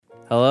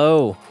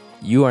Hello.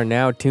 You are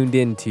now tuned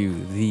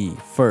into the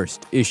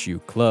First Issue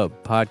Club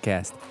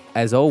podcast.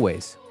 As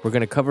always, we're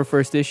going to cover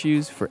first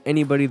issues for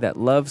anybody that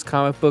loves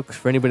comic books,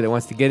 for anybody that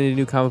wants to get into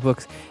new comic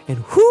books. And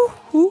who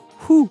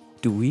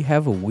do we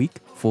have a week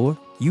for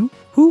you?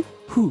 Who?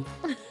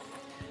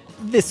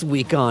 This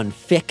week on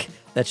FIC,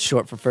 that's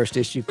short for First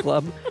Issue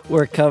Club,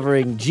 we're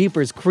covering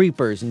Jeepers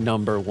Creepers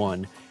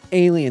 #1,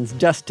 Aliens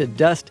Dust to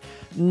Dust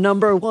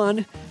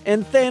 #1,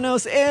 and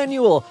Thanos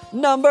Annual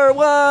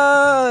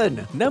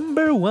 #1.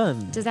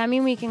 #1. Does that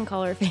mean we can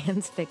call our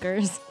fans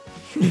Fickers?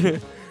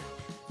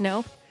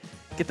 No?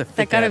 Get the That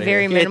fick got a outta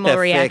very here. minimal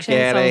reaction,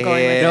 so I'm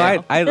going with No,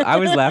 no. I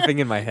was laughing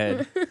in my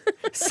head.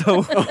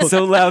 So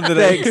loud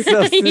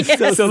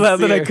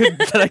that I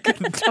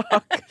couldn't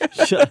talk.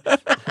 Shut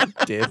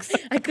up, dicks.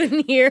 I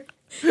couldn't hear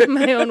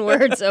my own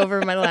words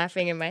over my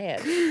laughing in my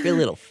head. You're a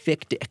little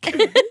fic dick.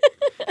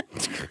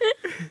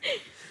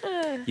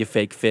 You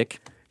fake fic.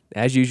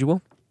 As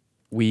usual,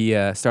 we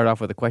start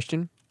off with a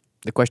question.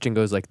 The question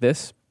goes like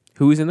this.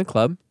 Who's in the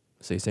club?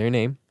 So you say your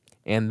name.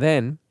 And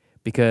then,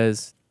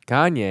 because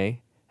Kanye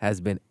has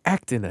been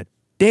acting a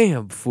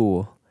damn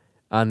fool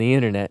on the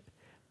internet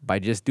by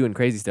just doing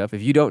crazy stuff.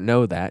 If you don't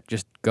know that,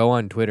 just go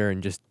on Twitter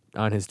and just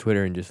on his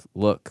Twitter and just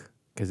look,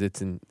 because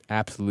it's an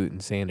absolute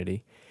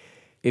insanity.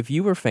 If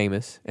you were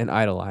famous and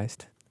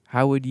idolized,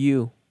 how would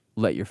you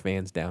let your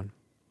fans down?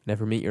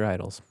 Never meet your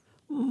idols.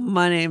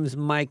 My name's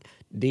Mike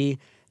D,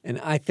 and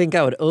I think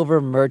I would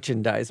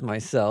over-merchandise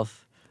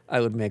myself. I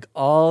would make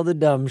all the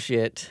dumb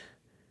shit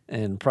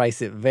and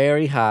price it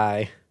very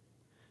high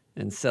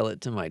and sell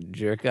it to my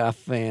jerk-off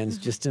fans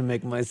just to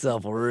make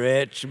myself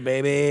rich,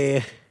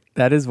 baby.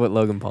 That is what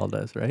Logan Paul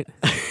does, right?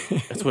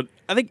 That's what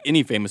I think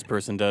any famous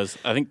person does.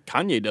 I think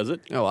Kanye does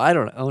it. Oh, I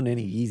don't own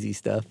any Yeezy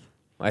stuff.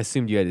 I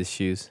assumed you had his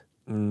shoes.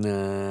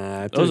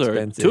 Nah, Those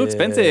expensive. are too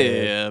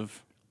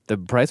expensive. The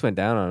price went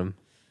down on him.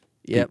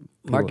 Yep,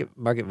 People-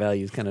 market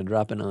value is kind of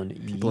dropping on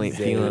People ain't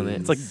feeling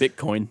it. It's like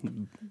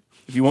Bitcoin.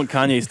 If you want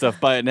Kanye stuff,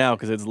 buy it now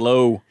because it's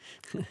low.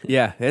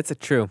 Yeah, that's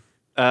true.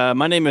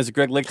 My name is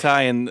Greg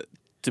Lichtai, and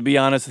to be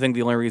honest, I think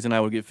the only reason I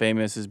would get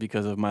famous is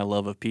because of my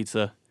love of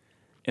pizza.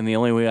 And the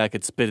only way I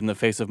could spit in the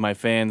face of my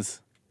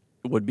fans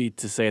would be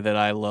to say that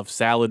I love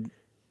salad,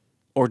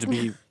 or to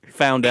be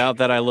found out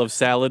that I love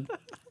salad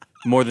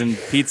more than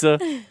pizza.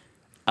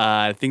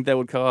 I think that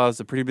would cause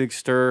a pretty big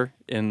stir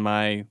in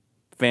my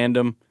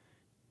fandom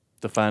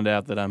to find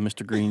out that I'm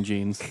Mr. Green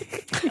Jeans.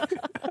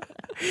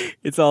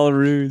 It's all a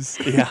ruse.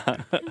 Yeah,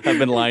 I've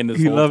been lying this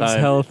He whole loves time.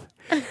 health.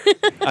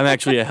 I'm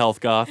actually a health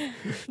goth.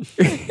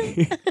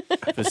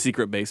 A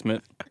secret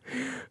basement.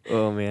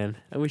 Oh, man.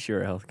 I wish you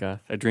were a health goth.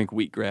 I drink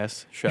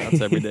wheatgrass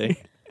shots every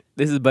day.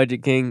 This is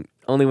Budget King.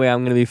 Only way I'm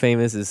going to be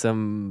famous is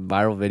some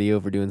viral video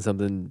for doing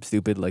something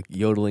stupid like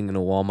yodeling in a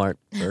Walmart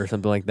or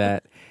something like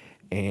that.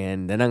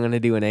 And then I'm going to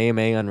do an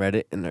AMA on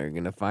Reddit, and they're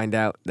going to find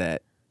out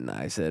that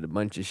I said a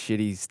bunch of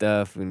shitty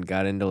stuff and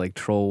got into like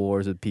troll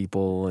wars with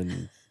people,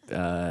 and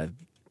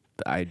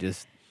I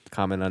just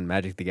comment on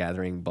Magic the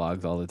Gathering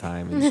blogs all the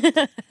time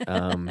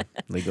and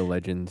League of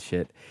Legends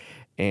shit.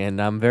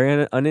 And I'm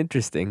very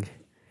uninteresting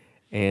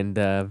and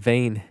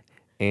vain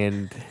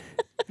and...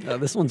 Oh,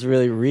 this one's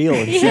really real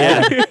and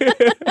sad.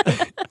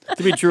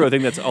 To be true, I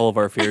think that's all of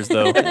our fears,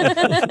 though.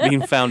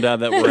 Being found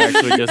out that we're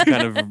actually just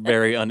kind of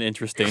very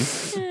uninteresting.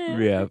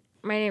 Yeah.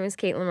 My name is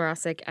Caitlin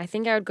Morosic. I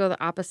think I would go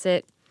the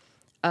opposite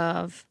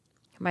of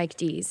Mike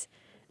D's,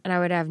 and I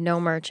would have no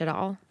merch at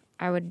all.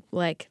 I would,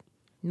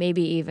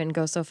 maybe even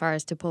go so far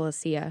as to pull a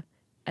Sia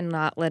and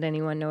not let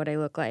anyone know what I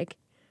look like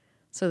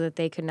so that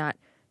they could not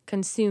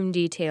consume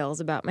details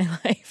about my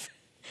life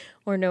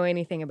or know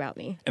anything about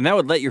me. And that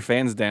would let your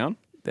fans down?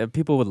 That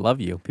people would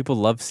love you. People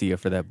love Sia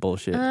for that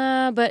bullshit.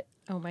 But,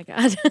 oh my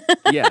God.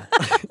 Yeah.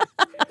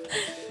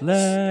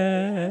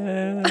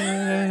 No,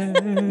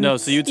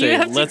 so you'd You say,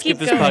 have to let's get keep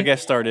this going. podcast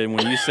started. And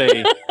when you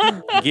say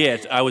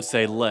get, I would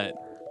say let.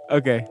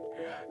 Okay.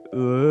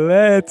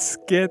 Let's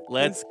get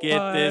Let's this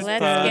get this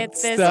Let's pod get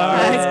this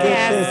started.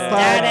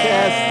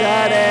 podcast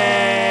started.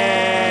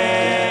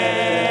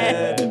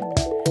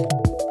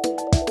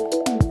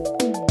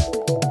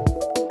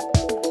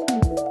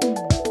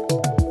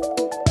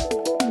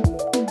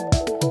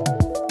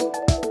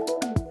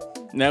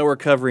 Now we're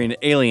covering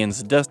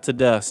Aliens Dust to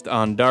Dust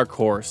on Dark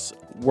Horse.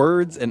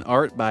 Words and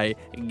art by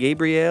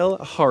Gabrielle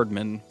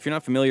Hardman. If you're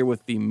not familiar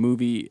with the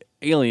movie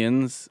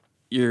Aliens,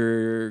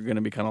 you're going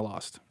to be kind of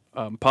lost.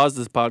 Pause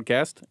this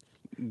podcast.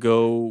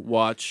 Go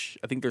watch,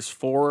 I think there's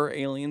 4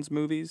 Aliens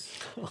movies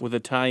with a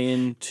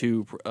tie-in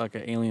to like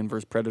an Alien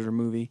vs. Predator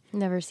movie.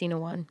 Never seen a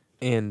one.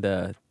 And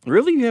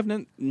Really? You have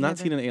not Never.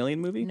 seen an Alien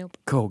movie? Nope.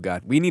 oh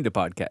god, we need to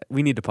podcast.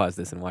 We need to pause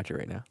this and watch it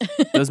right now.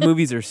 Those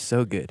movies are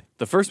so good.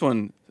 The first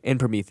one, And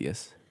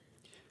Prometheus.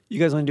 You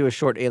guys want to do a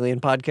short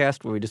Alien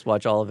podcast where we just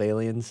watch all of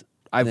Aliens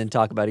and then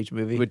talk about each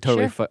movie? Would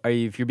totally Sure.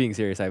 if you're being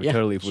serious, I would Yeah,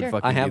 totally sure. would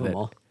fucking I have do them that.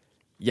 all.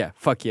 Yeah,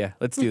 fuck yeah.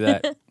 Let's do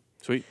that.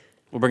 sweet.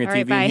 We'll bring a All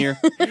right, TV bye. in here,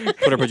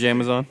 put our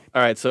pajamas on.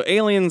 All right, so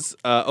Aliens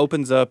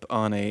opens up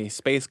on a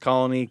space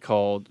colony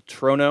called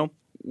Trono,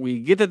 we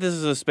get that this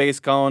is a space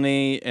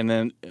colony, and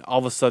then all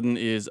of a sudden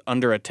is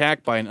under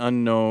attack by an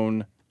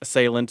unknown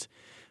assailant.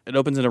 It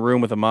opens in a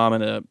room with a mom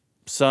and a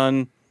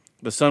son.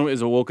 The son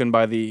is awoken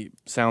by the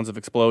sounds of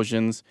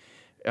explosions.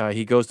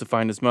 He goes to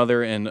find his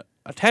mother, and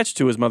attached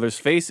to his mother's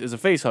face is a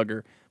face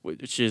hugger,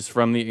 which is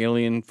from the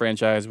Alien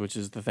franchise, which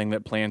is the thing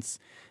that plants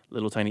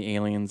little tiny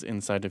aliens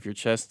inside of your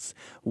chests.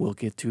 We'll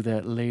get to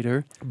that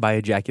later. By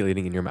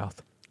ejaculating in your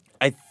mouth.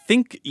 I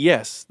think,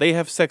 yes, they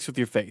have sex with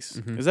your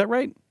face. Is that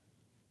right?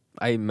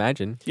 I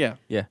imagine. Yeah.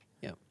 Yeah.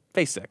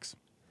 Face sex.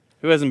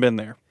 Who hasn't been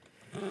there?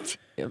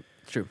 Yep.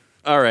 True.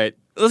 All right.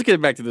 Let's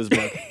get back to this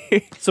book.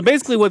 So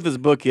basically what this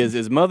book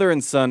is mother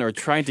and son are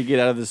trying to get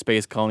out of the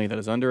space colony that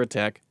is under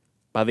attack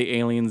by the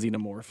alien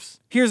xenomorphs.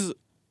 Here's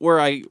where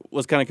I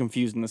was kind of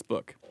confused in this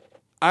book.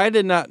 I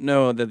did not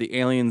know that the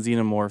alien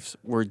xenomorphs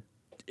were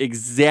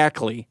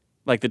exactly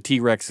like the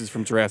T-Rexes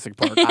from Jurassic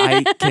Park.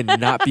 I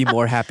cannot be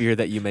more happier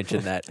that you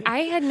mentioned that. I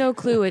had no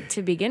clue it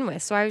to begin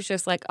with, so I was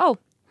just like, oh,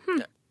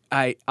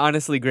 I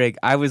honestly, Greg,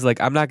 I was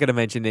like, I'm not going to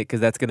mention it because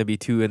that's going to be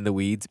too in the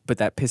weeds, but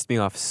that pissed me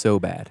off so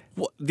bad.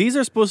 Well, these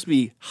are supposed to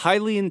be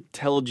highly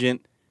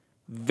intelligent,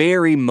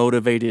 very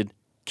motivated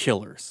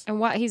killers. and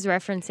what he's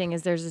referencing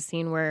is there's a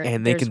scene where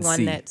And they there's can one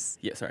see. that's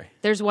Yeah, sorry.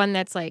 there's one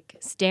that's like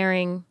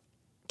staring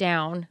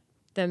down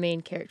the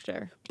main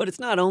character. But it's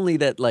not only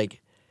that,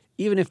 like,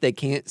 even if they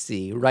can't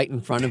see, right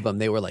in front of them,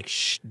 they were like,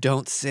 shh,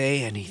 don't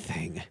say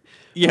anything.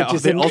 Yeah, Which are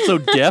is they in- also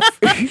deaf?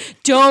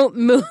 Don't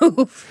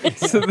move.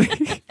 So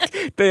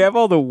they have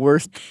all the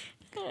worst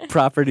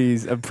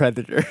properties of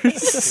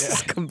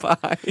predators combined.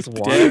 Just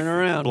wandering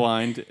around.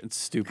 Blind and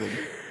stupid.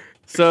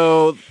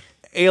 So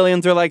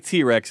aliens are like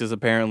T-Rexes,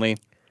 apparently.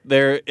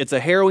 It's a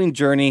harrowing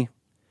journey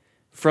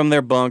from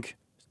their bunk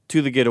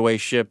to the getaway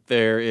ship.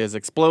 There is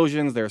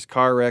explosions, there's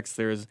car wrecks,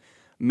 there's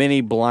many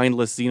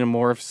blindless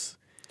xenomorphs.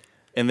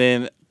 And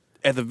then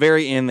at the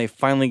very end, they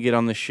finally get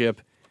on the ship,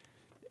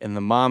 and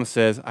the mom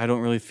says, I don't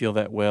really feel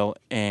that well.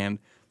 And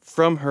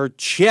from her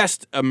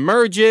chest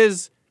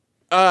emerges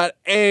an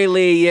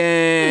alien.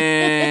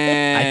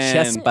 A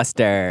chest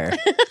buster.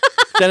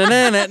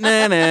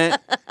 Da-na-na-na-na-na.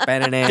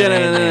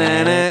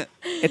 Ba-na-na-na-na.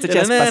 It's a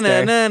chest buster.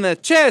 Da-na-na-na-na.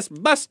 Chest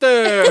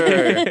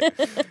buster.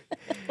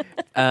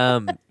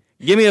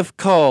 Give me a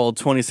call,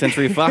 20th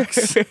Century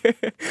Fox.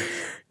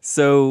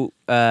 So,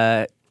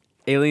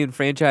 Alien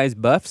franchise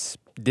buffs,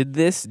 did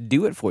this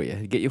do it for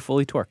you? Get you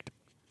fully torqued?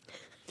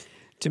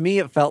 To me,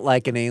 it felt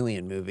like an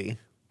Alien movie.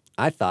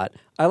 I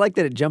like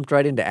that it jumped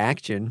right into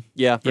action.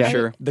 Yeah, for Yeah.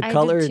 sure. The I did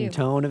color too. and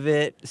tone of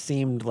it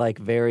seemed like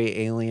very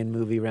Alien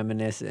movie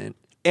reminiscent.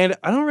 And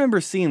I don't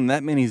remember seeing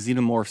that many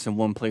xenomorphs in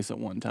one place at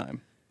one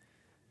time.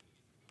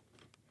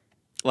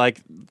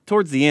 Like,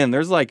 towards the end,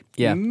 there's like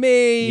Yeah.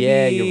 maybe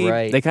Yeah, you're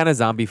right. They kind of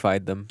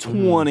zombified them.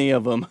 20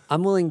 of them.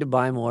 I'm willing to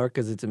buy more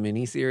because it's a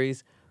mini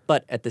series,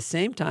 but at the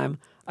same time,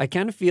 I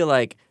kind of feel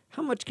like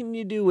how much can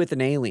you do with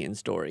an alien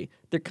story?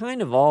 They're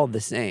kind of all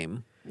the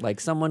same. Like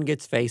someone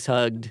gets face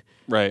hugged,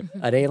 Right.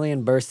 an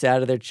alien bursts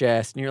out of their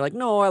chest, and you're like,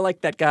 no, I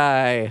like that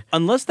guy.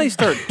 Unless they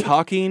start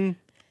talking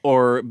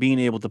or being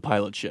able to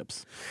pilot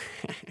ships.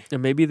 Or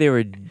maybe they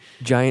were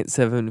giant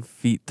 7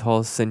 feet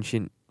tall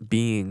sentient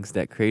beings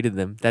that created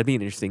them. That'd be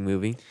an interesting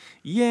movie.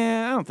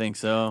 Yeah, I don't think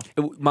so.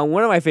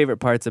 One of my favorite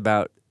parts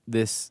about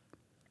this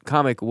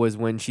comic was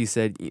when she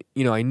said,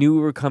 you know, I knew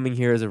we were coming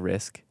here as a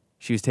risk.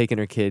 She was taking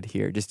her kid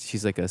here.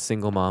 She's like a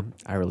single mom.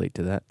 I relate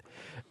to that.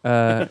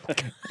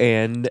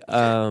 And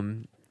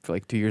for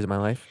like 2 years of my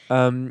life.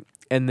 And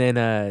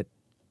then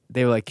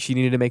they were like, she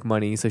needed to make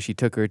money, so she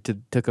took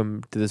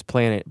him to this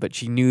planet, but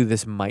she knew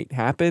this might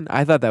happen.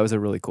 I thought that was a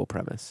really cool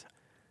premise.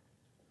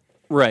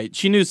 Right.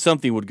 She knew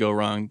something would go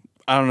wrong.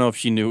 I don't know if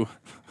she knew.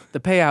 The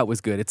payout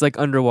was good. It's like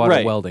underwater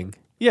Right. welding.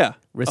 Yeah.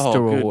 Risk Oh, to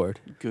good- reward.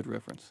 Good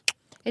reference.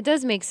 It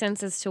does make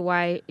sense as to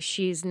why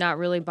she's not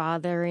really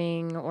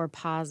bothering or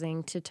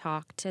pausing to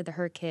talk to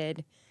her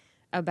kid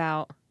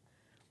about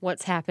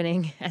what's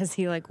happening as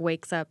he like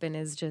wakes up and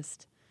is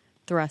just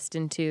thrust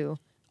into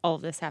all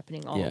of this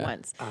happening all at Yeah.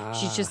 once.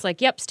 She's just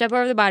like, "Yep, step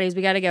over the bodies.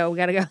 We gotta go. We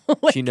gotta go."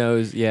 Like, She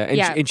knows, yeah. And,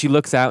 Yeah. and she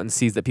looks out and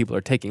sees that people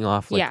are taking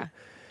off. Like, yeah,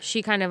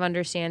 she kind of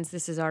understands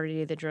this is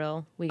already the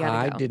drill. We gotta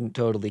I go. didn't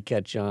totally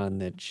catch on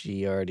that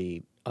she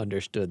already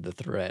understood the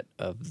threat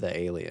of the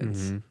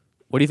aliens.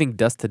 What do you think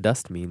dust to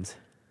dust means?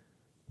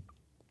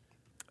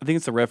 I think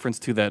it's a reference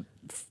to that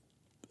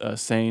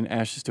saying,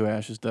 ashes to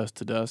ashes, dust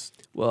to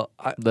dust. Well,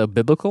 The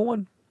biblical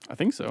one? I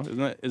think so.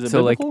 Is it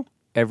So, like, biblical?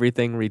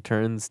 everything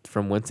returns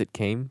from whence it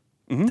came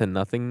Mhm. to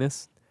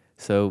nothingness.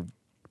 So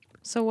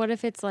So what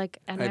if it's like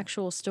an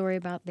actual story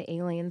about the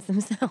aliens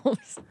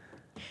themselves,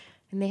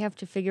 and they have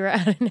to figure out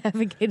how to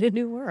navigate a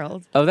new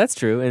world? that's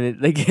true, and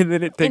then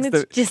it takes And it's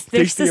the just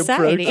their takes the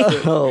approach society.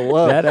 to- oh,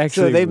 whoa. That so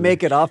actually they would-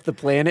 make it off the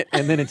planet,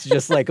 and then it's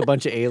just like a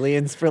bunch of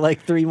aliens for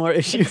like 3 more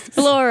issues.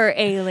 Explore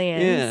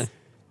aliens. Yeah.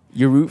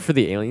 You root for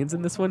the aliens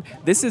in this one.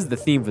 This is the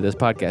theme for this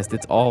podcast.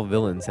 It's all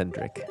villain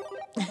centric.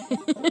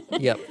 Yep.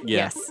 Yeah.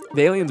 Yes.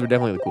 The aliens were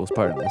definitely the coolest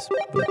part of this.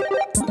 But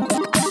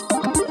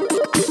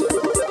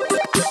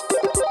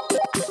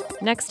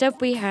Next Next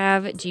up, we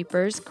have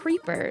Jeepers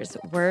Creepers.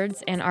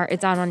 Words and art.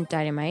 It's out on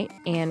Dynamite,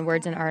 and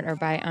words and art are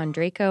by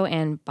Andreyko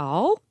and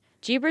Ball.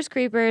 Jeepers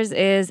Creepers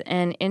is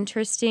an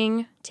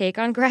interesting take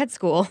on grad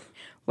school,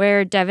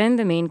 where Devin,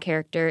 the main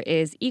character,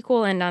 is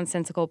equal and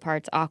nonsensical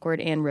parts awkward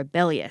and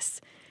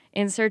rebellious,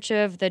 in search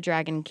of the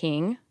Dragon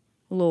King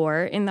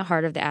lore in the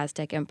heart of the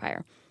Aztec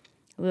Empire.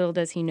 Little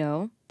does he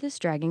know, this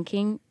Dragon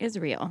King is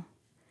real.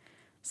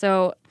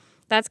 So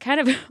that's kind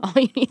of all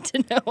you need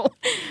to know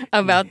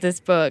about this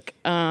book.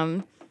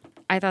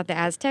 I thought the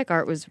Aztec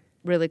art was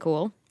really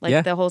cool.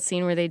 Like the whole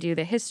scene where they do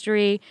the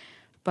history,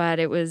 but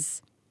it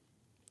was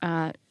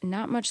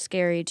not much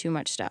scary, too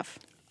much stuff.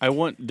 I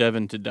want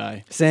Devin to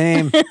die.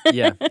 Same.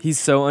 Yeah, he's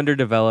so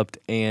underdeveloped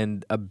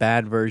and a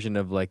bad version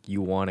of like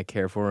you want to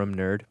care for him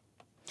nerd.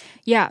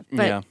 Yeah,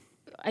 but Yeah.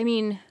 I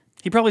mean,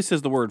 He probably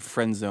says the word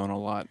friend zone a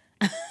lot.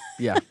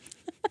 Yeah.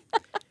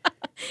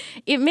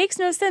 it makes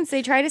no sense.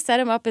 They try to set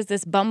him up as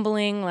this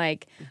bumbling,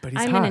 like, But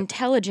he's I'm hot. an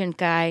intelligent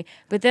guy.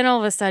 But then all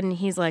of a sudden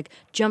he's like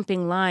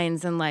jumping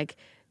lines and like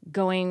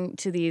going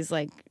to these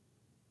like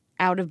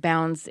out of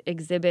bounds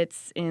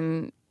exhibits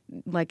in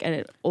like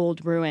an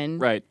old ruin.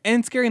 Right.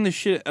 And scaring the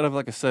shit out of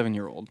like a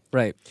 7-year-old.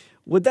 Right.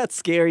 Would that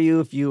scare you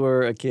if you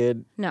were a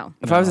kid? No.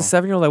 If I was a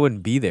No. 7-year-old, I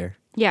wouldn't be there.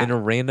 Yeah. In a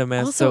random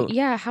ass. Also, So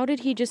yeah, how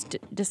did he just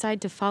decide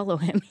to follow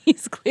him?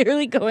 He's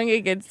clearly going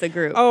against the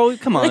group. Oh,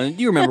 come on.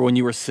 You remember when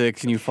you were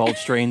 6 and you followed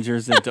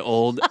strangers into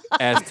old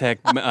Aztec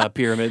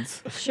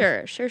pyramids?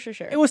 Sure.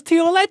 It was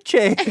Tio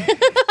Leche.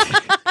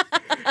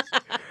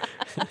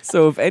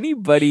 So if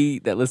anybody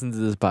that listens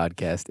to this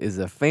podcast is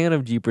a fan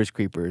of Jeepers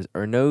Creepers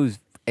or knows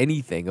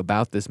anything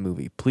about this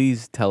movie,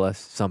 please tell us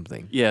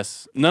something.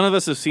 Yes. None of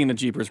us have seen a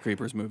Jeepers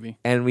Creepers movie.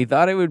 And we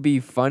thought it would be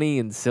funny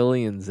and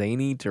silly and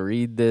zany to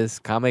read this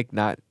comic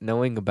not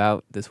knowing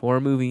about this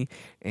horror movie.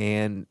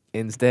 And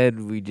instead,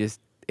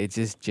 it's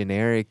just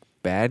generic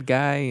bad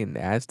guy and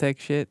Aztec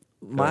shit.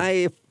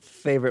 My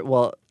favorite,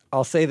 well,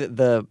 I'll say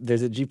that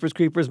there's a Jeepers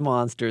Creepers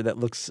monster that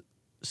looks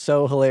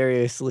so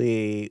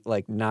hilariously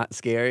like not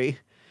scary.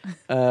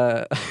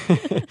 But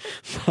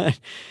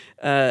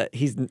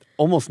he's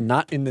almost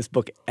not in this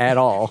book at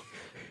all.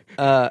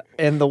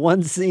 And the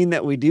one scene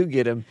that we do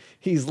get him,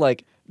 he's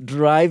like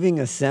driving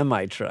a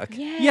semi truck.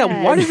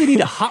 Yeah, why does he need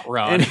a hot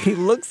rod? And he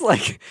looks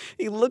like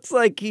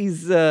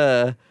he's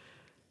some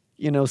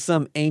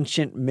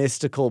ancient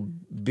mystical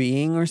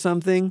being or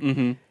something.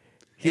 Mm-hmm.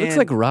 He looks And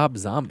like Rob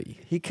Zombie.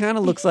 he kind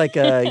of looks like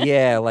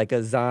like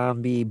a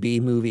zombie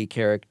B-movie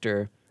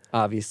character,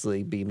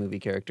 obviously B-movie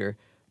character,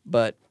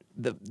 but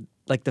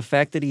the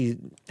fact that he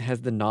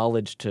has the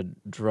knowledge to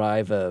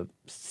drive a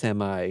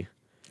semi.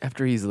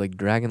 After he's like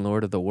Dragon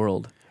Lord of the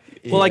World.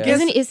 Well, I Yeah.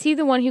 guess- Is he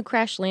the one who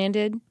crash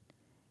landed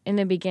in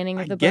the beginning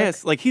of I the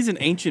guess. book? Like, he's an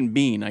ancient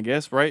being, I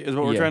guess, right? Is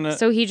what we're Yeah. trying to...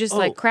 So he just Oh.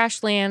 like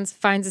crash lands,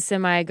 finds a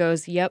semi,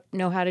 goes, "Yep,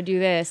 know how to do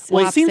this."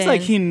 Well, it hops seems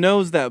like in. he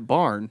knows that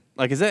barn.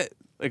 Like, is that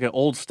like an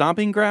old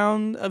stomping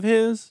ground of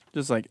his?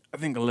 Just like, I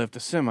think I left a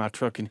semi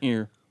truck in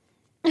here.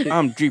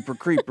 I'm Jeeper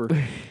Creeper.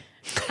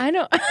 I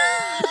know.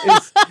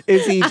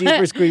 Is he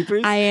Jeepers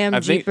Creepers? I am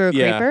I think- Jeeper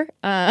yeah.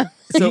 Creeper.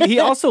 So he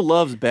also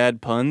loves bad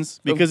puns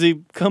because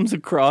he comes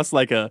across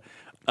like a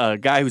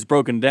guy who's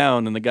broken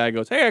down, and the guy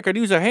goes, "Hey, I could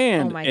use a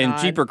hand," Oh my and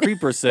God. Jeeper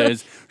Creeper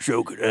says,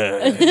 "So could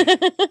I."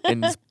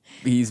 And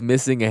he's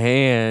missing a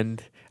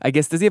hand. I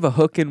guess, does he have a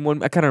hook in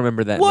one? I kind of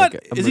remember that. in, What?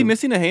 like, a Is he movie.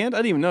 missing a hand? I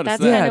didn't even notice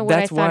That's that. kinda what I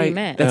that's thought he why-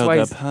 meant. That's why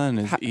the he's- pun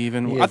is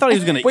even. Yeah. I thought he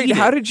was gonna Wait, eat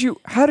how it.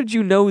 did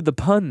you know the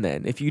pun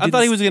then? If you I didn't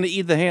thought he s- was gonna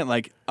eat the hand.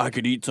 Like, I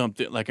could eat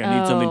something. Like, I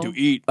need something Oh. to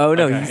eat. Oh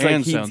no, like a he's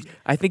hand like sounds.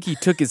 I think he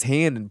took his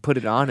hand and put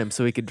it on him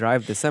so he could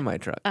drive the semi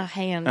truck. A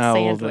hand Oh,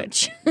 well,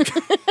 sandwich.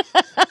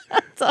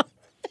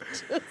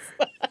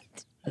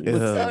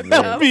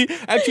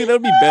 Actually, that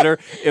would be better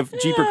if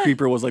Jeeper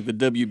Creeper was like the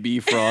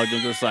WB frog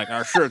and just like,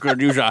 I sure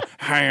could use a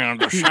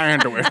hand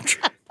sandwich.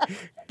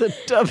 The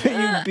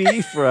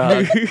WB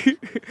frog.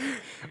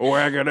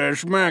 Waggity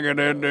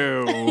smaggity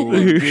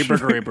doo. Jeeper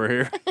Creeper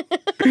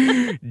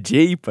here.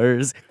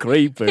 Jeepers,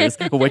 creepers,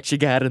 what you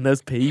got in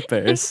those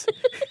papers?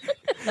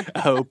 I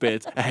hope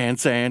it's a hand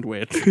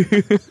sandwich.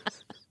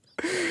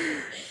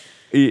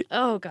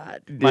 Oh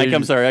God. Mike,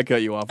 I'm sorry I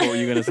cut you off. What were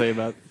you going to say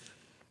about?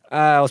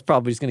 I was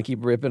probably just going to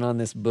keep ripping on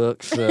this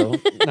book, so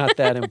not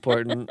that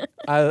important.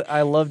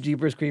 I love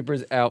Jeepers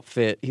Creepers'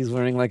 outfit. He's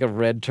wearing like a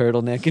red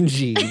turtleneck and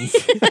jeans.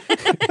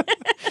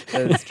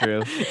 That's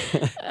true.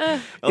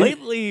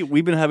 Lately,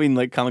 we've been having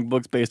like comic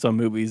books based on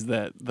movies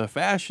that the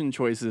fashion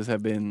choices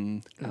have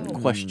been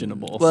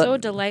questionable. Well, So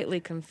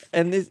delightfully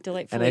and this,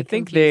 delightfully And I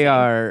think confusing. they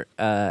are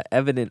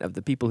evident of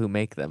the people who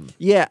make them.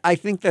 yeah, I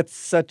think that's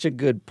such a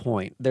good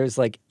point. There's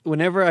like,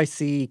 whenever I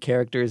see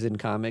characters in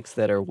comics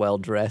that are well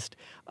dressed,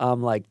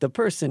 like the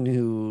person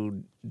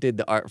who did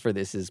the art for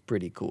this is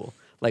pretty cool.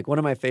 Like one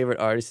of my favorite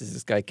artists is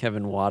this guy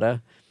Kevin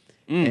Wada,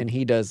 and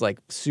he does like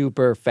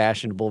super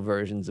fashionable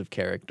versions of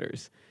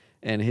characters,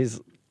 and his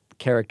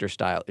character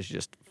style is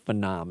just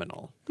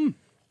phenomenal.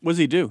 What does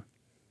he do?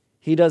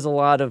 he does a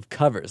lot of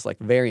covers, like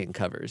variant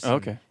covers. Oh,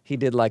 okay. He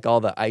did like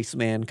all the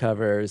Iceman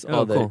covers,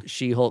 all the cool.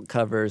 She-Hulk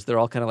covers. They're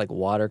all kind of like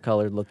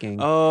watercolored looking.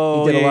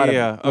 Oh, he did a lot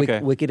yeah. of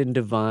Okay. Wicked and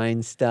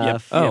Divine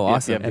stuff. Oh,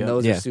 awesome. And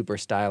those Yeah. are super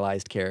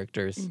stylized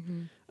characters.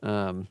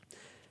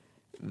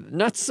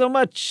 Not so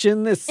much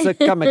in this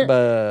comic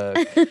book.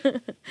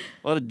 A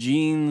lot of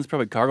jeans,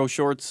 probably cargo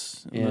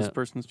shorts in this Yeah.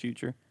 person's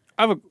future.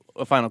 I have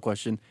a final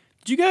question.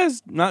 Did you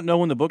guys not know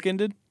when the book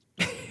ended?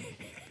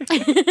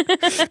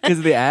 Because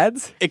of the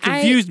ads? It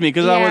confused me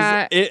because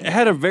yeah. it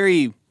had a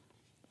very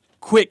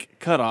quick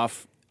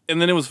cutoff,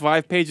 and then it was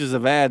 5 pages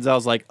of ads. I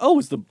was like, oh,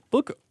 is the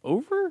book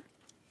over?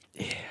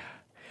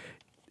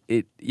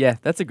 Yeah,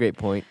 that's a great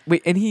point.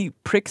 Wait, and he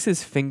pricks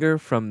his finger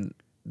from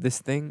this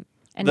thing,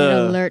 And The-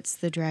 it alerts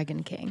the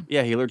Dragon King.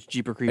 Yeah, he alerts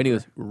Jeeper Creeper. and he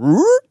goes,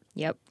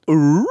 Yep.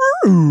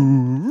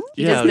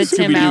 He Yeah, does the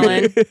Tim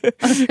Allen.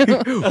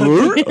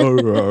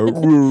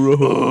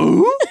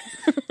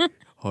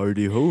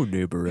 Hardy ho,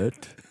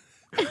 neighborette.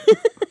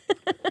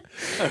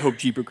 I hope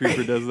Jeeper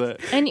Creeper does that.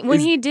 And when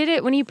he did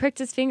it, when he pricked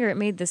his finger, it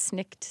made the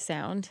snicked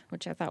sound,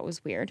 which I thought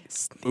was weird.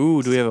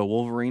 Ooh, do we have a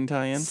Wolverine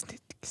tie-in?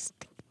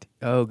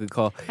 Oh, good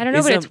call. I don't know,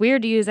 Is, but it's um,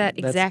 weird to use that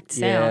That's- exact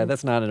sound. Yeah,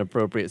 that's not an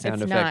appropriate sound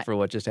It's effect not. for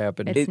what just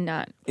happened. It's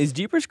not. Is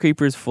Jeepers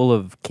Creepers full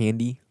of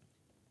candy?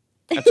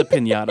 That's a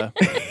pinata.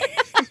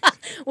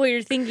 What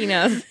you're thinking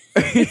of.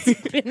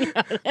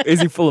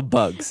 Is he full of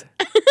bugs?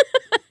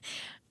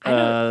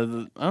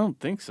 I don't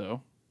think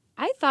so.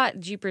 I thought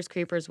Jeepers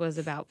Creepers was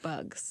about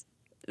bugs.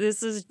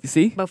 This is You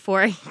see?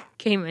 before I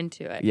came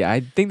into it. Yeah, I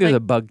think there's Like- a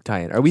bug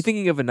tie-in. Are we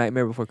thinking of A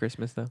Nightmare Before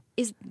Christmas, though?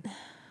 Is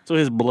So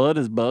his blood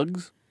is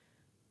bugs?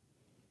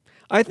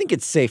 I think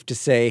it's safe to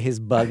say his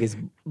blood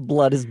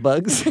is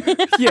bugs.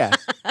 Yeah.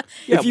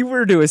 If you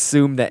were to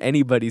assume that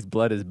anybody's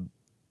blood is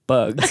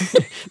bugs,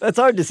 That's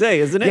hard to say,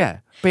 isn't it? yeah.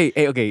 Hey,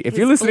 okay. If His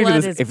you're listening to blood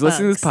this, is if you're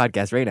listening to this bugs.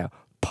 podcast right now,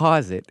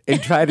 pause it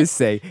and try to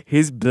say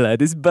his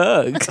blood is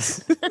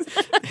bugs.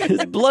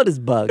 His blood is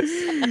bugs.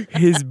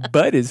 His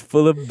butt is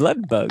full of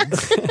blood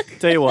bugs.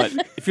 Tell you what,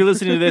 if you're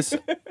listening to this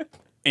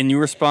and you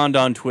respond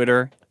on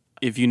Twitter,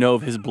 if you know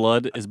if his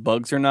blood is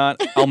bugs or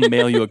not, I'll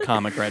mail you a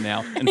comic right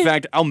now. In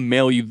fact, I'll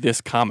mail you this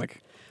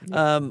comic.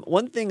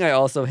 One thing I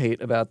also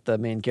hate about the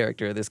main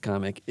character of this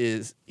comic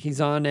is he's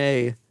on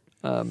a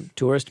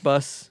tourist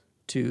bus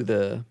to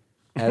the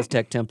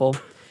Aztec temple,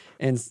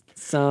 and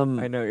some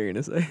I know what you're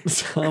gonna say.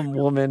 some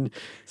woman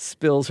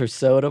spills her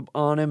soda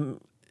on him,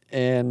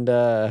 and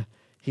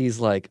he's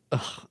like,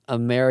 "Ugh,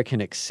 American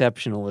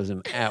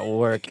exceptionalism at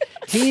work."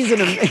 He's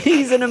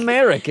an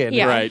American,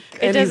 Yeah. Right. It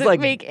and he's doesn't like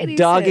make any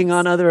dogging sense.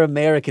 on other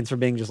Americans for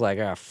being just like,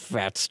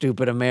 fat,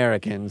 stupid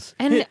Americans.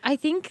 And I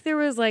think there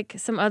was like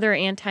some other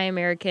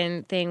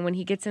anti-American thing when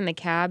he gets in the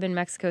cab in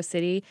Mexico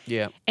City.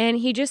 Yeah. And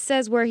he just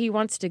says where he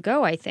wants to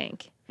go, I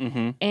think.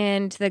 Mm-hmm.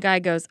 And the guy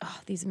goes, "Oh,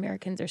 these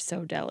Americans are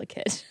so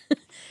delicate,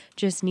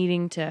 just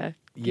needing to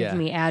Yeah. give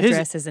me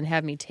addresses and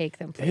have me take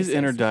them places." His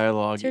inner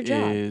dialogue It's your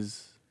job.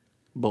 is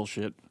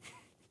bullshit.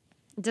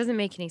 It doesn't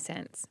make any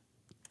sense.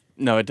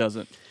 No, it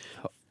doesn't.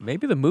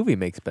 Maybe the movie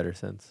makes better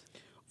sense.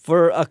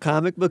 For a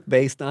comic book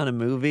based on a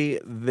movie,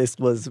 this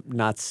was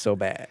not so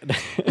bad.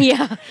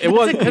 Yeah, It that's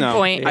wasn't- a good no.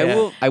 point.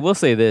 Yeah. I will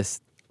say this,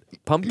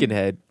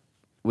 Pumpkinhead,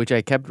 which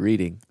I kept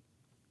reading,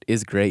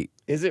 is great.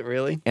 Is it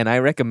really? And I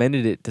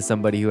recommended it to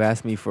somebody who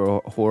asked me for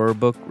a horror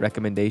book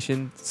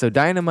recommendation. So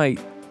Dynamite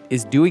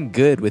is doing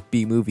good with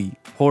B-movie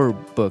horror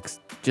books,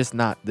 just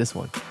not this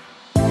one.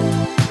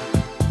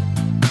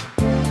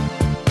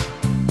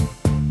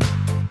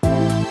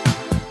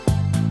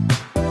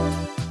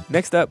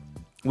 Next up,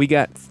 we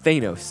got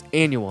Thanos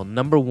Annual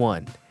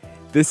 #1.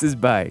 This is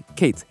by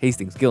Cates,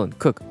 Hastings, Gillen,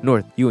 Cook,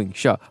 North, Ewing,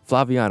 Shaw,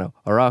 Flaviano,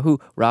 Arahu,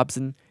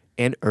 Robson,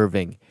 and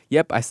Irving.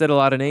 Yep, I said a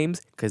lot of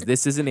names because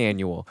this is an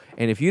annual.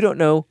 And if you don't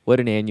know what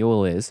an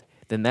annual is,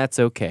 then that's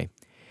okay.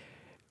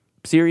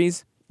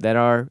 Series that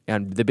are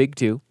on the big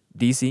two,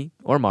 DC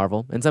or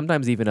Marvel, and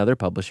sometimes even other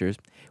publishers,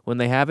 when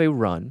they have a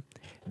run,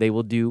 they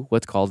will do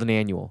what's called an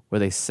annual, where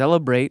they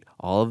celebrate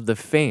all of the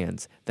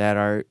fans that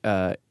are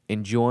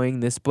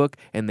enjoying this book,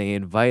 and they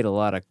invite a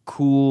lot of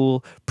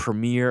cool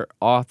premier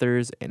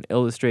authors and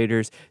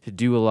illustrators to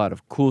do a lot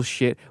of cool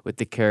shit with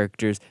the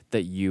characters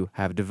that you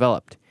have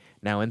developed.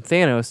 Now in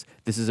Thanos,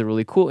 this is a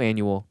really cool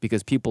annual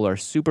because people are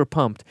super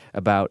pumped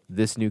about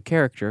this new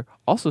character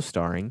also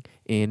starring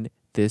in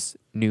this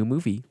new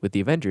movie with the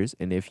Avengers.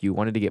 And if you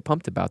wanted to get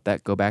pumped about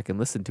that, go back and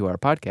listen to our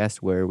podcast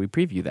where we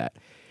preview that.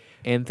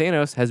 And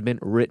Thanos has been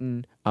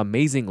written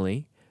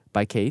amazingly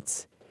by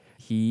Cates.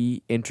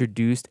 He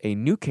introduced a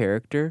new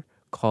character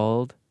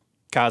called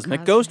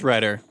Cosmic Ghost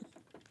Rider.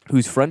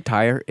 whose front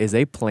tire is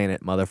a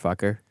planet,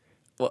 motherfucker.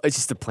 Well, it's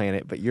just a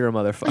planet, but you're a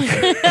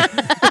motherfucker.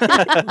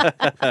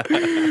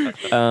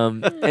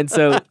 And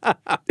so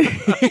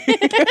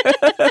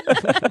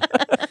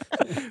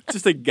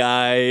Just a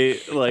guy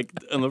like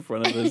on the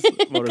front of his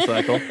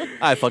motorcycle.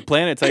 I fuck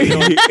planets. How you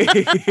doing?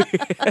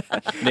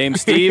 Name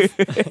Steve.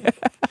 he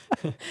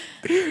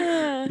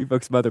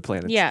fucks mother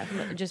planets. Yeah,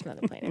 just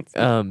Mother Planets.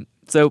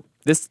 So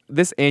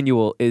this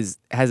annual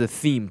has a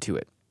theme to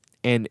it,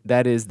 And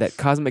that is that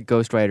Cosmic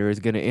Ghost Rider is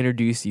going to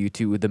introduce you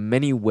to the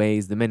many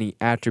ways, the many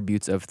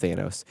attributes of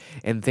Thanos.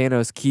 And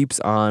Thanos keeps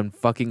on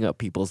fucking up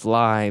people's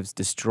lives,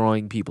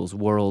 destroying people's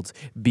worlds,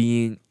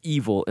 being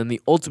evil in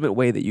the ultimate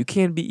way that you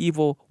can be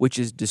evil, which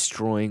is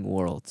destroying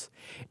worlds.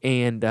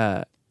 And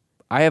I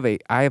have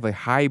a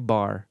high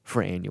bar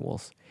for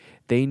annuals.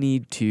 They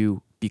need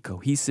to be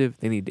cohesive.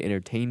 They need to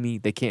entertain me.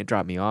 They can't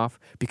drop me off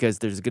because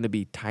there's going to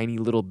be tiny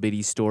little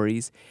bitty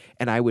stories.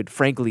 And I would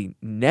frankly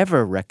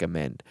never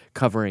recommend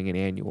covering an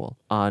annual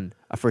on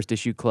a First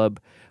Issue Club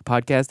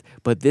podcast.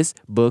 But this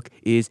book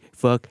is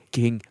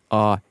fucking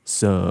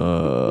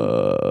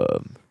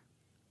awesome.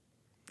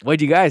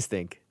 What'd you guys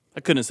think? I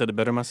couldn't have said it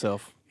better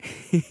myself.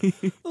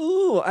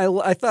 Ooh,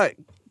 I thought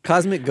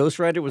Cosmic Ghost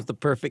Rider was the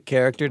perfect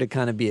character to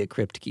kind of be a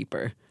crypt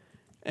keeper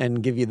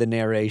and give you the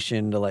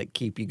narration to like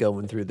keep you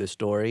going through the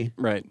story.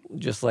 Right.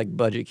 Just like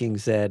Budget King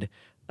said,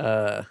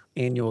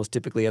 annuals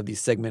typically have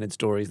these segmented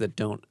stories that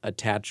don't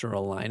attach or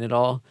align at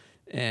all.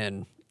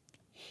 And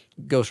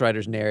Ghost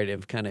Rider's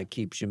narrative kind of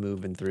keeps you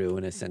moving through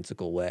in a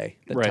sensical way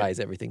that Right. ties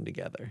everything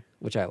together,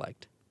 which I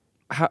liked.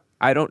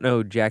 I don't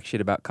know jack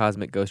shit about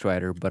Cosmic Ghost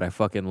Rider, but I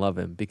fucking love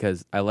him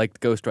because I liked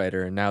Ghost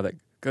Rider, and now that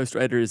Ghost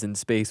Rider is in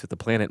space with the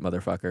planet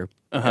motherfucker,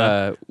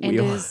 And we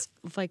is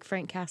like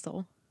Frank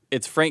Castle.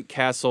 It's Frank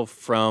Castle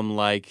from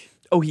like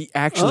Oh, he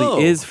actually Oh.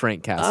 is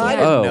Frank Castle. I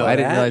didn't know I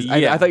didn't that.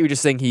 realize. Yeah. I thought you were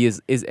just saying he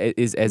is as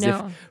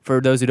No. if,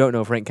 for those who don't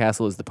know, Frank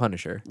Castle is the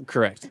Punisher.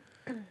 correct.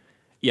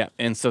 Yeah,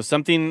 and so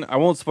something I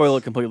won't spoil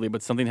it completely,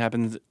 but something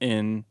happens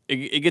in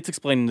it gets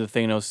explained in the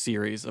Thanos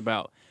series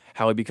about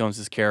how he becomes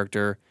this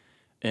character,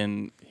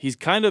 and he's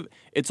kind of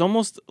it's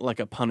almost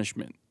like a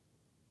punishment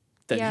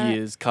that Yeah. he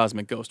is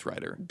Cosmic Ghost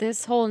Rider.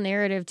 This whole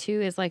narrative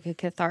too is like a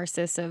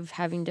catharsis of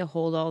having to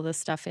hold all the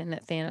stuff in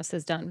that Thanos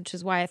has done, which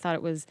is why I thought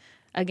it was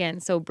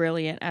again so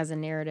brilliant as a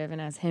narrative and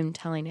as him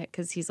telling it,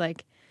 because he's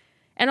like,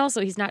 and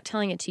also he's not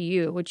telling it to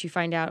you, which you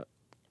find out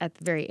at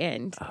the very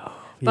end.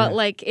 But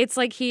like it's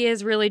like he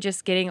is really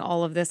just getting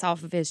all of this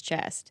off of his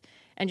chest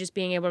and just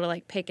being able to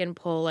like pick and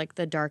pull like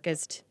the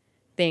darkest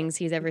things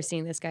he's ever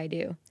seen this guy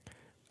do.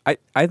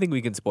 I think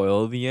we can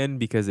spoil the end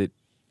because it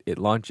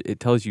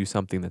tells you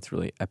something that's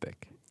really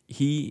epic.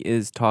 He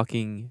is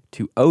talking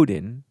to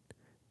Odin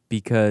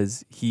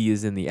because he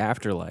is in the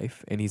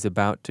afterlife and he's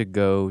about to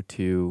go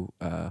to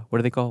what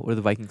do they call? What do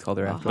the Vikings call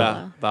their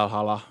afterlife?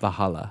 Valhalla.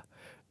 Valhalla.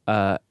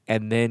 Valhalla.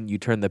 And then you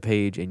turn the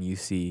page and you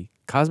see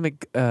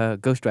Cosmic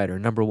Ghost Rider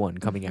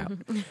 #1 coming out.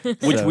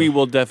 Which So- we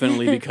will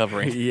definitely be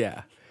covering.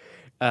 Yeah.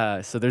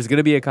 So there's going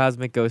to be a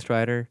Cosmic Ghost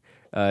Rider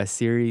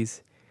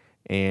series,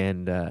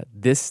 and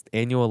this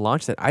annual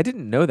launch that I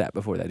didn't know that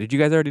before that. Did you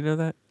guys already know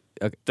that?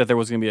 That there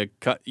was going to be a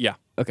cut. Yeah.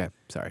 Okay,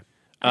 sorry.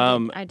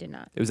 I did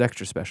not. It was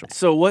extra special.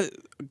 So what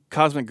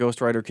Cosmic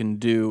Ghost Rider can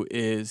do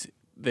is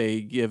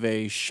they give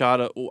a shot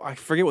of I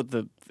forget what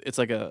it's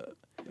like a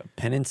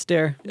Penance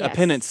stare? Yes.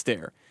 penance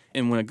stare.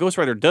 And when a Ghost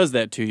Rider does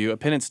that to you, a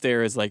penance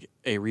stare is like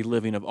a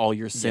reliving of all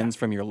your sins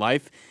from your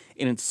life,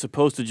 and it's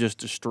supposed to just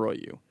destroy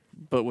you.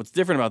 But what's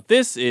different about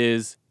this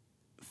is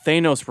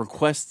Thanos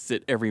requests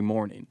it every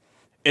morning.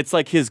 It's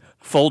like his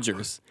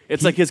Folgers.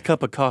 It's like his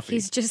cup of coffee.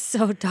 He's just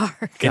so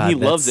dark. God, and he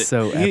loves that's it.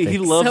 so he epic.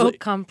 loves So it. He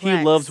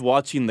complex. loves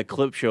watching the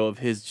clip show of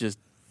his just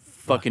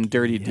fucking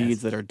dirty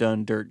deeds that are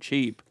done dirt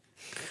cheap.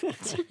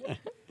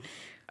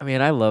 I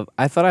mean,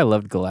 I thought I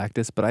loved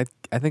Galactus, but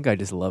I think I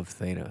just love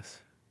Thanos.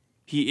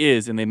 He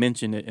is, and they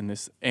mention it in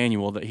this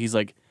annual that he's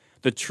like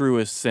the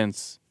truest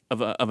sense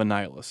of a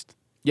nihilist.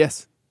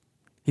 Yes.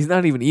 He's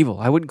not even evil.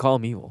 I wouldn't call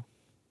him evil.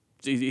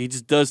 He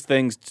just does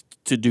things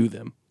to do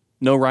them.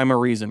 No rhyme or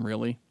reason,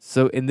 really.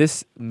 So in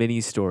this mini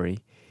story,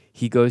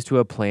 he goes to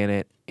a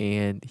planet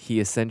and he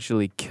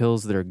essentially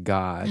kills their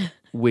god,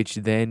 which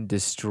then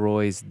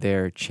destroys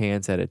their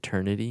chance at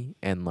eternity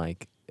and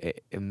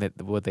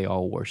what they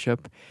all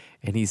worship.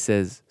 And he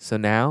says, so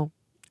now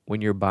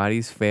when your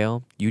bodies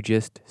fail, you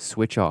just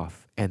switch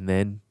off and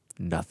then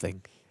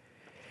nothing.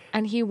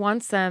 And he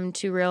wants them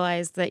to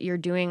realize that you're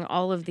doing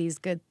all of these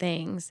good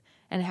things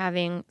and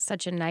having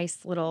such a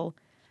nice little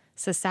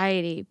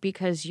society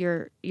because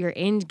your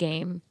end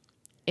game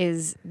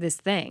is this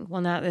thing.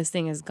 Well, now this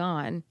thing is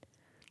gone.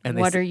 And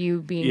they What s- are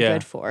you being Yeah.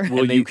 good for?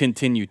 Will you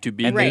continue to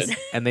be And Right.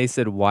 good? they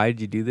said, why did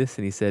you do this?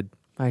 And he said,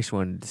 I just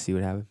wanted to see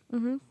what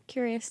happened.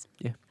 Curious.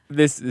 Yeah.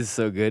 This is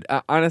so good.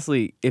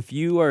 Honestly, if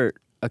you are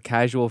a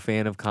casual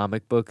fan of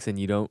comic books and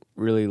you don't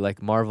really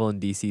like Marvel and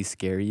DC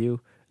scare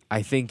you,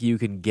 I think you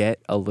can get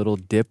a little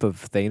dip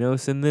of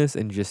Thanos in this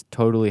and just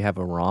totally have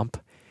a romp.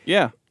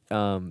 Yeah.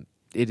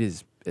 It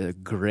is a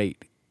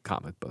great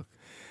comic book.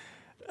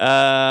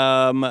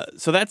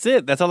 So that's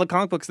it. That's all the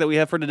comic books that we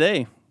have for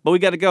today. But we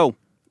got to go.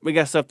 We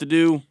got stuff to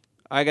do.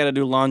 I got to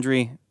do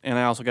laundry, and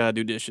I also got to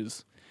do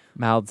dishes.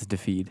 Mouths to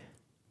feed.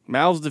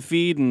 Mouths to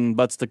feed and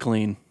butts to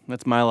clean.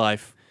 That's my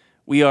life.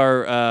 We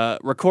are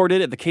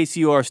recorded at the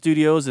KCUR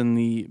studios in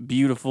the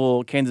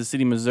beautiful Kansas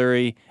City,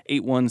 Missouri,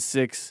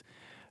 816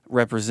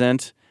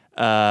 represent.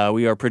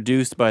 We are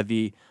produced by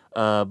the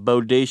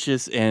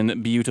bodacious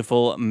and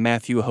beautiful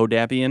Matthew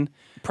Hodapian.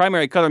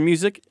 Primary color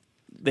music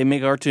they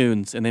make our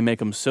tunes, and they make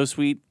them so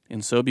sweet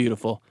and so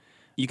beautiful.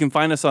 You can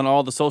find us on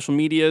all the social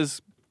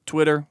medias,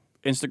 Twitter,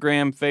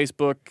 Instagram,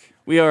 Facebook.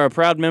 We are a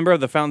proud member of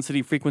the Fountain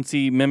City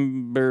Frequency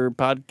member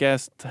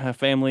podcast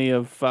family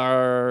of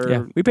our...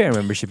 Yeah, we pay our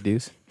membership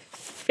dues.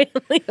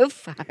 Family of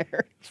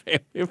Fire.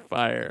 Family of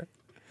Fire.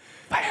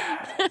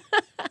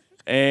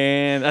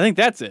 And I think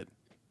that's it.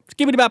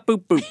 Skibbity bop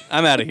boop boop.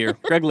 I'm out of here.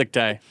 Greg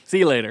Lichtai. See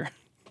you later.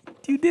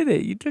 You did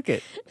it. You took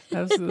it.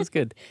 That was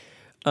good.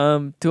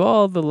 To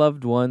all the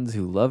loved ones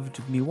who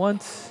loved me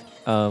once.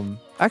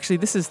 Actually,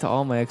 this is to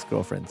all my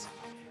ex-girlfriends.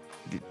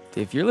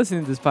 If you're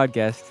listening to this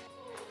podcast,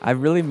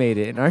 I've really made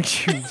it, and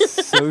aren't you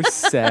so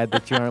sad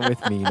that you aren't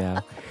with me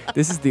now?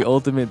 This is the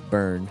ultimate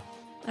burn.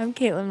 I'm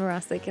Caitlin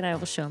Morosic, and I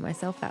will show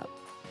myself out.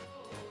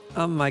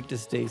 I'm Mike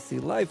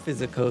DeStacy. Life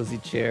is a cozy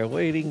chair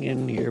waiting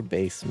in your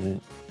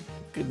basement.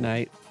 Good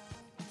night.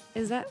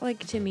 Is that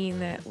like to mean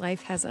that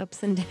life has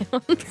ups and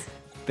downs?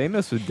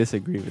 Thanos would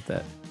disagree with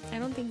that. I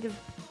don't think of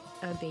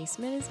a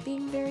basement as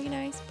being very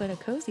nice, but a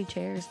cozy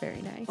chair is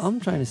very nice. All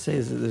I'm trying to say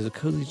is that there's a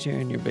cozy chair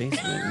in your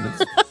basement and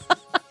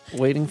it's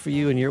waiting for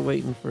you and you're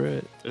waiting for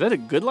it. Is that a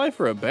good life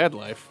or a bad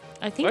life?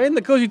 I think Why in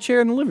the cozy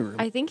chair in the living room?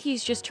 I think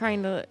he's just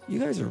trying to You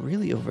guys are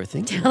really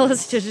overthinking tell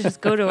this. us to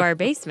just go to our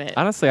basement,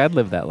 Honestly, I'd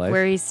live that life.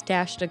 where he's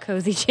stashed a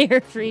cozy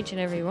chair for each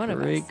and every one of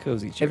Great us.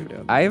 cozy chair down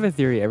there. I have a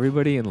theory.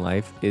 Everybody in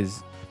life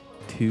is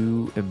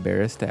too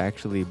embarrassed to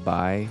actually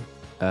buy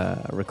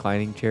a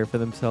reclining chair for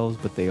themselves,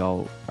 but they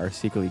all are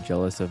secretly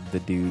jealous of the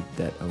dude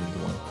that owns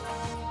one.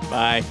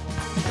 Bye.